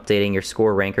delay when updating your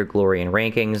score, rank, or glory in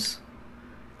rankings.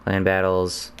 Clan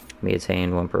battles can be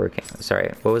attained one per account.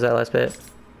 Sorry, what was that last bit?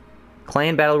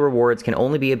 Clan battle rewards can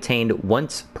only be obtained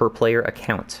once per player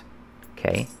account.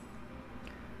 Okay.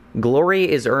 Glory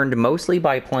is earned mostly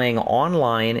by playing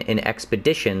online in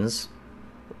expeditions,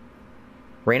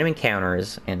 random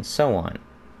encounters, and so on.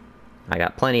 I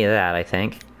got plenty of that, I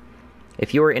think.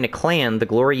 If you are in a clan, the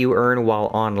glory you earn while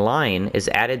online is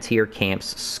added to your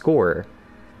camp's score.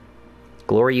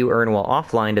 Glory you earn while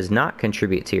offline does not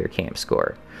contribute to your camp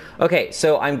score. Okay,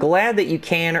 so I'm glad that you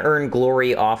can earn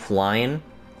glory offline.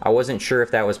 I wasn't sure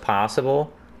if that was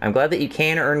possible. I'm glad that you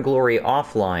can earn glory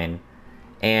offline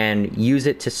and use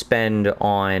it to spend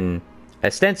on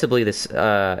ostensibly this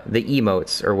the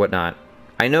emotes or whatnot.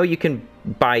 I know you can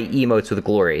buy emotes with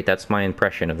glory. That's my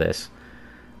impression of this.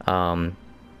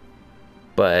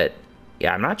 But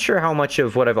yeah, I'm not sure how much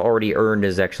of what I've already earned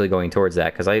is actually going towards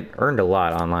that, because I earned a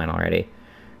lot online already.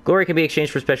 Glory can be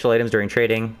exchanged for special items during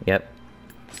trading. Yep.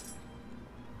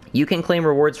 You can claim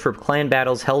rewards for clan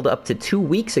battles held up to 2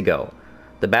 weeks ago.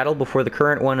 The battle before the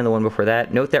current one and the one before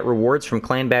that. Note that rewards from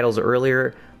clan battles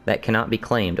earlier that cannot be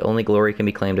claimed. Only glory can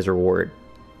be claimed as reward.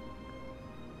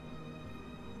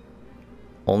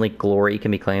 Only glory can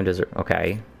be claimed as...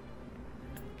 Okay.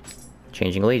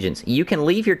 Changing allegiance. You can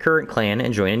leave your current clan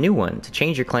and join a new one. To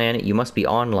change your clan, you must be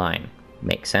online.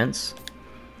 Makes sense.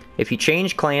 If you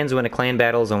change clans when a clan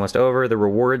battle is almost over, the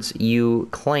rewards you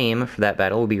claim for that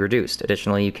battle will be reduced.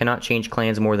 Additionally, you cannot change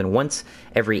clans more than once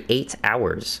every 8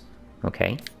 hours.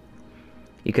 Okay.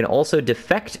 You can also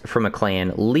defect from a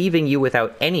clan, leaving you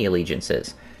without any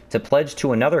allegiances. To pledge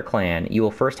to another clan, you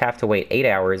will first have to wait 8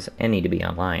 hours and need to be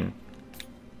online.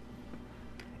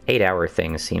 8-hour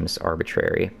thing seems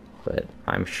arbitrary, but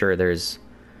I'm sure there's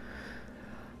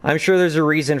a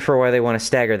reason for why they want to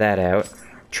stagger that out.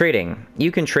 Trading.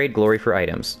 You can trade glory for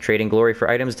items. Trading glory for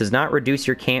items does not reduce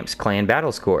your camp's clan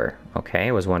battle score. Okay,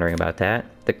 I was wondering about that.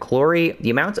 The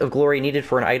amount of glory needed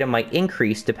for an item might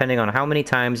increase depending on how many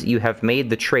times you have made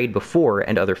the trade before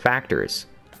and other factors.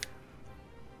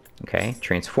 Okay,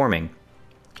 transforming.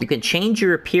 You can change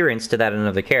your appearance to that of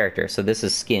another character. So this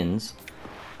is skins.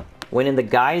 When in the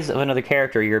guise of another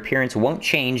character, your appearance won't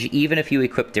change even if you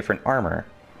equip different armor.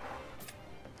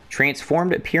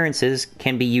 Transformed appearances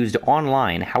can be used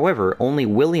online. However, only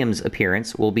William's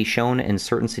appearance will be shown in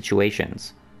certain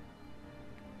situations.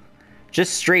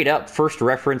 Just straight up first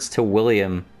reference to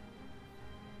William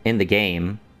in the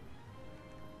game.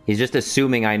 He's just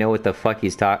assuming I know what the fuck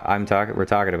we're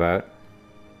talking about.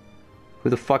 Who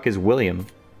the fuck is William?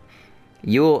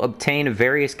 You will obtain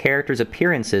various characters'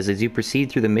 appearances as you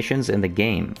proceed through the missions in the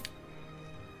game.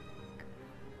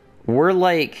 We're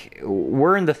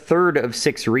in the 3rd of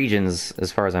 6 regions,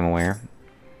 as far as I'm aware.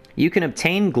 You can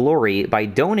obtain glory by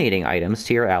donating items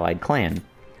to your allied clan.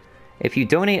 If you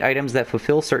donate items that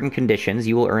fulfill certain conditions,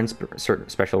 you will earn certain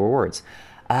special rewards.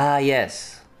 Ah,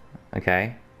 yes.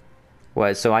 Okay.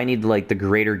 What, so I need, like, the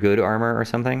greater good armor or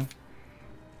something?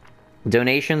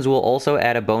 Donations will also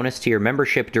add a bonus to your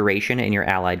membership duration in your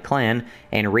allied clan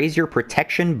and raise your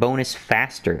protection bonus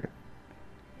faster.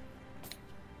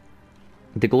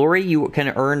 The glory you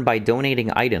can earn by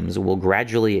donating items will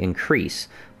gradually increase,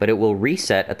 but it will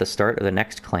reset at the start of the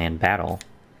next clan battle.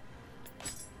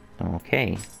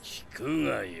 Okay.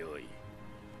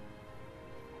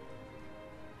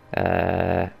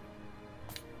 Okay.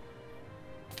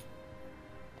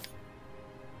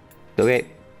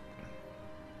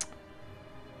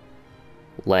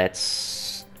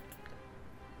 Let's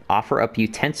offer up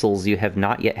utensils you have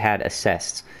not yet had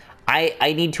assessed.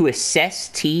 I need to assess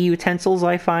tea utensils,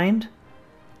 I find.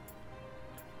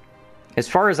 As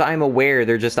far as I'm aware,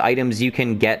 they're just items you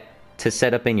can get to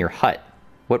set up in your hut.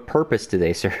 What purpose do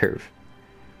they serve?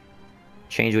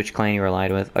 Change which clan you're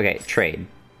allied with. Okay, trade.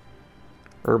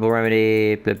 Herbal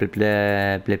remedy, blah, blah,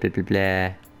 blah, blah, blah, blah,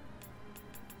 blah.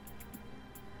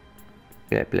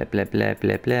 Blah, blah, blah, blah,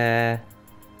 blah, blah.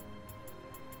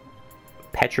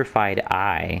 Petrified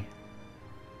eye.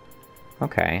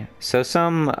 Okay, so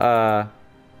some, yeah,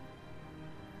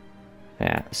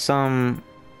 some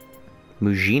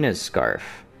Mujina's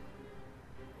scarf.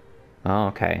 Oh,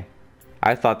 okay.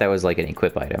 I thought that was like an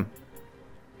equip item.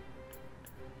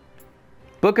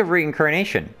 Book of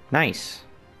Reincarnation. Nice.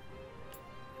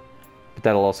 But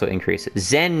that'll also increase it.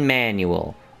 Zen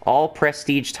Manual. All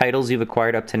prestige titles you've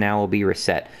acquired up to now will be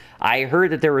reset. I heard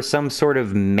that there was some sort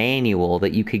of manual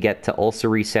that you could get to also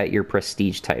reset your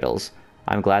prestige titles.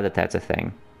 I'm glad that that's a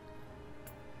thing.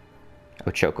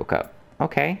 Oh, Choco Cup.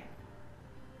 Okay.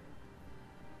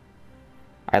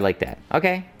 I like that.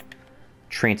 Okay.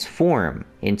 Transform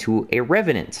into a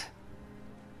Revenant.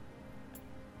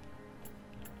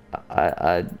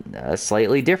 A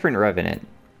slightly different Revenant.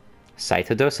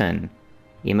 Saito Dosen.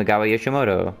 Imagawa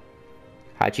Yoshimoto.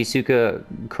 Hachisuka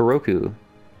Kuroku.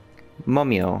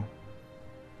 Momio.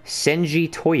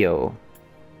 Senji Toyo.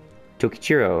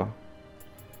 Tokichiro.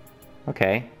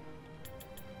 Okay.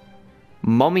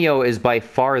 Momio is by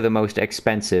far the most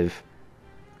expensive.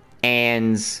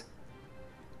 And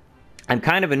I'm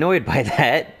kind of annoyed by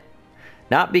that.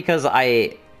 Not because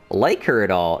I like her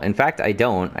at all. In fact, I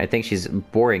don't. I think she's a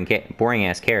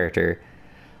boring-ass character.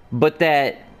 But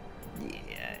that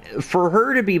for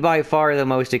her to be by far the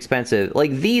most expensive,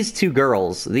 like these two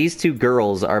girls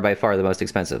are by far the most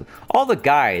expensive. All the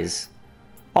guys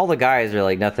are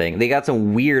like nothing. They got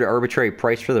some weird arbitrary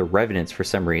price for the Revenants for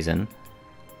some reason.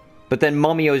 But then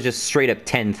Momio is just straight up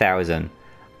 10,000.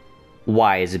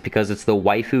 Why? Is it because it's the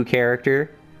waifu character?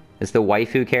 It's the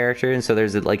waifu character, and so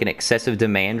there's like an excessive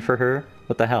demand for her?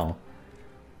 What the hell?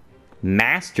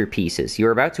 Masterpieces.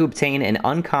 You're about to obtain an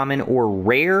uncommon or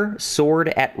rare sword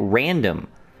at random.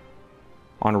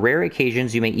 On rare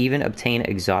occasions, you may even obtain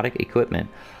exotic equipment.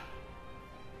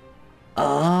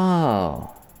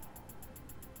 Oh.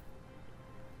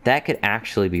 That could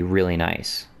actually be really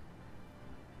nice.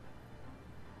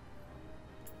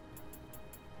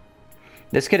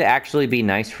 This could actually be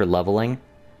nice for leveling.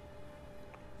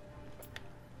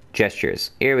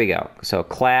 Gestures. Here we go. So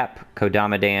clap,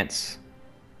 Kodama dance.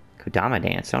 Kodama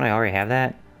dance? Don't I already have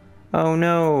that? Oh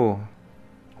no.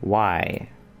 Why?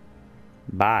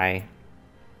 Bye.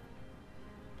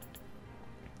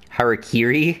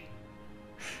 Harakiri?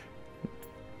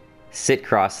 Sit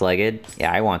cross-legged.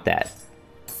 Yeah, I want that.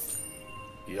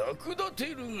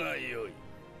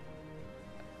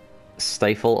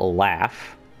 Stifle a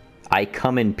laugh. I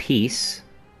come in peace.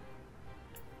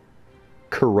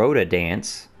 Kuroda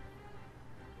dance.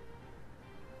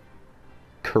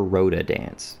 Kuroda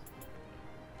dance.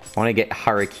 I want to get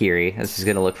Harakiri. This is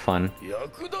going to look fun.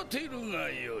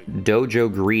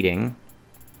 Dojo greeting.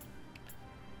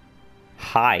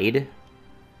 Hide.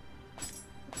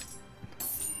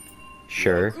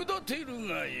 Sure.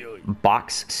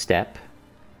 Box step.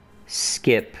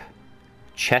 Skip.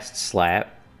 Chest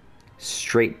slap.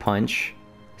 Straight punch.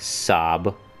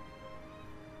 Sob.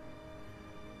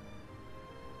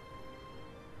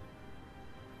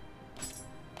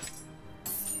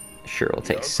 Sure, we'll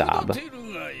take Sob.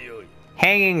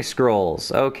 Hanging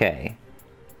scrolls. Okay.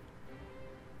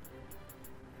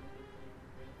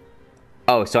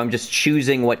 Oh, so I'm just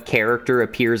choosing what character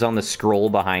appears on the scroll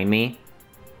behind me?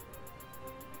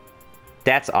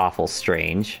 That's awful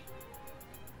strange.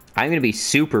 I'm gonna be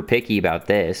super picky about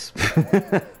this.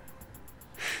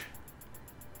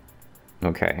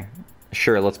 Okay.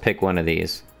 Sure, let's pick one of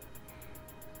these.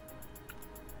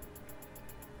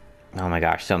 Oh my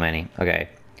gosh, so many. Okay.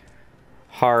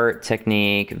 Heart,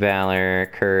 Technique, Valor,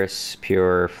 Curse,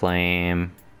 Pure,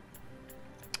 Flame.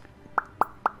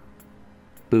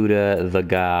 Buddha, the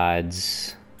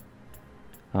Gods.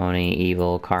 Oni,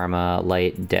 Evil, Karma,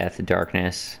 Light, Death,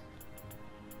 Darkness.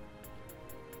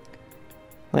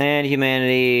 Land,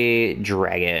 Humanity,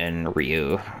 Dragon,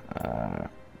 Ryu.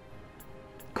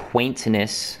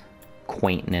 Quaintness.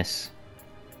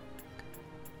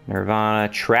 Nirvana,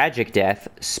 Tragic Death,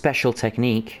 Special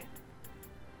Technique.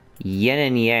 Yin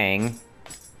and Yang.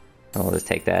 I'll just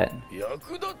take that.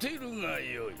 役立てるが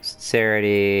よい。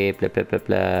 Sincerity, blah blah blah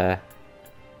blah.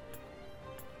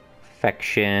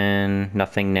 Affection,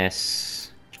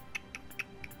 nothingness.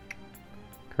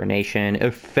 Coronation,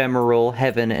 ephemeral,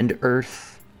 heaven and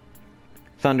earth.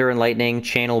 Thunder and lightning,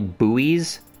 channel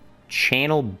buoys.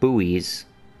 Channel buoys.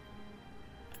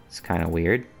 It's kind of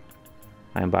weird.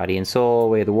 Mind, body, and soul,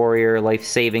 way of the warrior,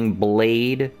 life-saving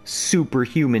blade,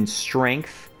 superhuman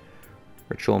strength.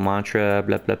 Ritual mantra,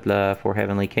 blah blah blah, four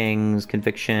heavenly kings,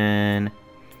 conviction.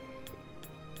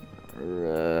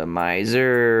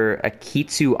 Miser,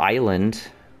 Akitsu Island.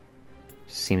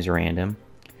 Seems random.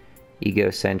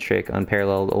 Egocentric,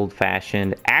 unparalleled,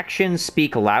 old-fashioned. Actions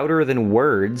speak louder than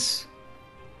words.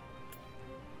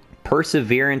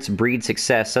 Perseverance breeds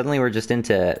success. Suddenly we're just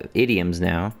into idioms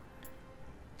now.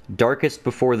 Darkest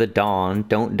before the dawn.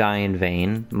 Don't die in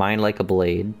vain. Mind like a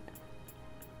blade.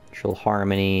 Natural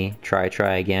harmony. Try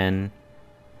again.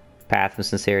 Path of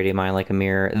sincerity. Mind like a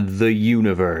mirror. The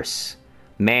universe.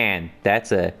 Man,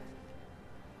 that's a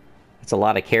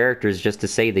lot of characters just to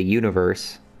say the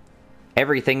universe.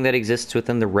 Everything that exists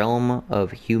within the realm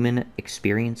of human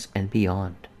experience and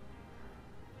beyond.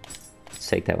 Let's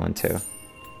take that one too.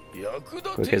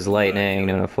 Quick as lightning,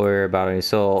 known of fire, body and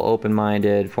soul,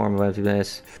 open-minded, form of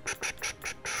emptiness.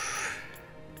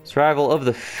 Survival of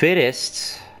the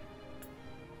fittest.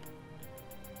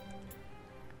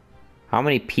 How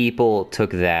many people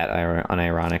took that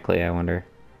unironically, I wonder?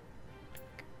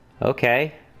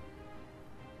 Okay.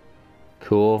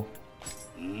 Cool.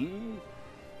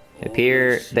 It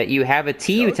appear that you have a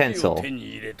tea utensil.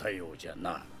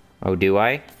 Oh, do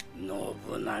I?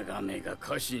 信長めが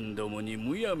家臣どもに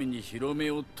むやみに広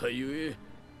めおったゆえ、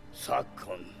昨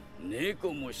今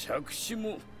猫も杓子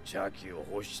も茶器を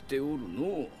欲しておる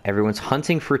の。 Everyone's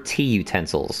hunting for tea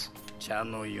utensils. 茶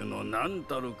の湯の何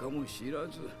たるかも知ら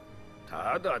ず、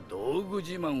ただ道具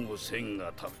自慢をせん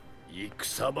がため、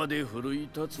戦場で奮い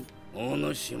立つ。お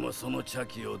主もその茶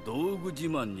器を道具自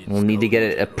慢に使う。 We'll need to get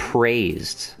it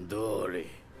appraised. どれ、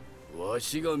わ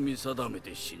しが見定め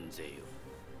てしんぜよ。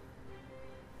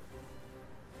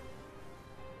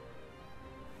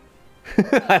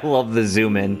 I love the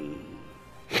zoom in.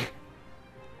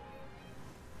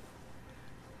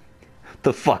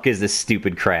 The fuck is this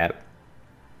stupid crap?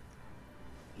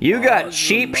 You got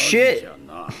cheap shit.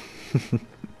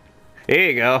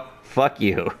 Here you go. Fuck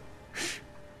you.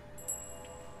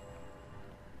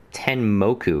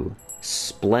 Tenmoku.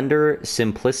 Splendor,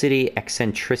 simplicity,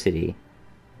 eccentricity.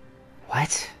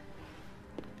 What?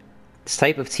 This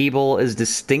type of tea bowl is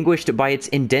distinguished by its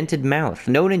indented mouth,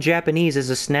 known in Japanese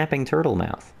as a snapping turtle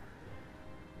mouth.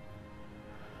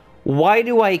 Why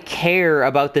do I care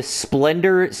about the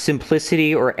splendor,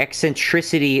 simplicity, or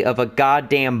eccentricity of a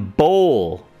goddamn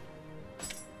bowl?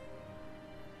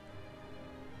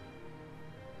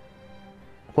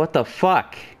 What the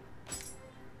fuck?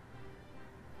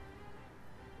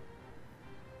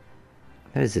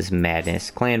 What is this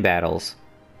madness? Clan battles.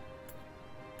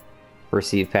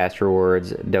 Receive past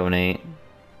rewards, donate.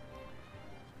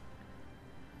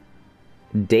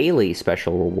 Daily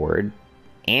special reward.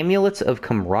 Amulets of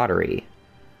camaraderie.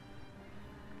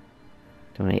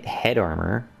 Donate head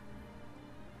armor.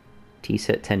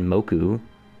 T-set Tenmoku.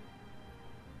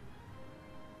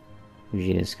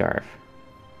 Vegeta scarf.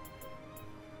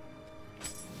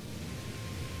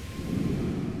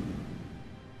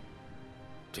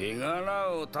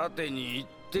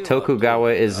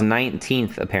 Tokugawa is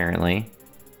 19th, apparently.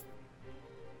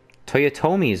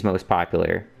 Toyotomi is most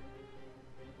popular.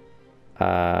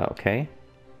 Okay.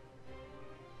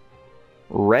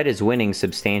 Red is winning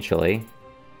substantially.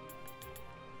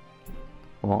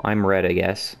 Well, I'm red, I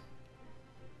guess.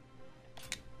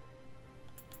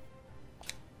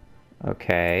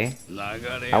 Okay.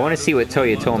 I want to see what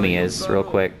Toyotomi is, real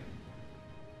quick.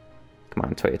 Come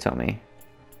on, Toyotomi.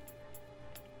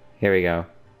 Here we go.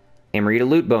 Amrita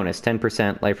loot bonus,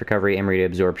 10% life recovery, Amrita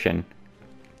absorption.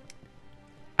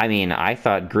 I mean, I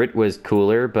thought Grit was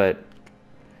cooler, but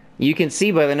you can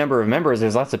see by the number of members,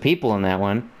 there's lots of people in that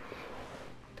one.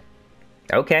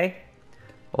 Okay.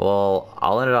 Well,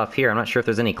 I'll end it off here. I'm not sure if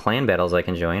there's any clan battles I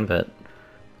can join, but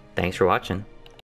thanks for watching.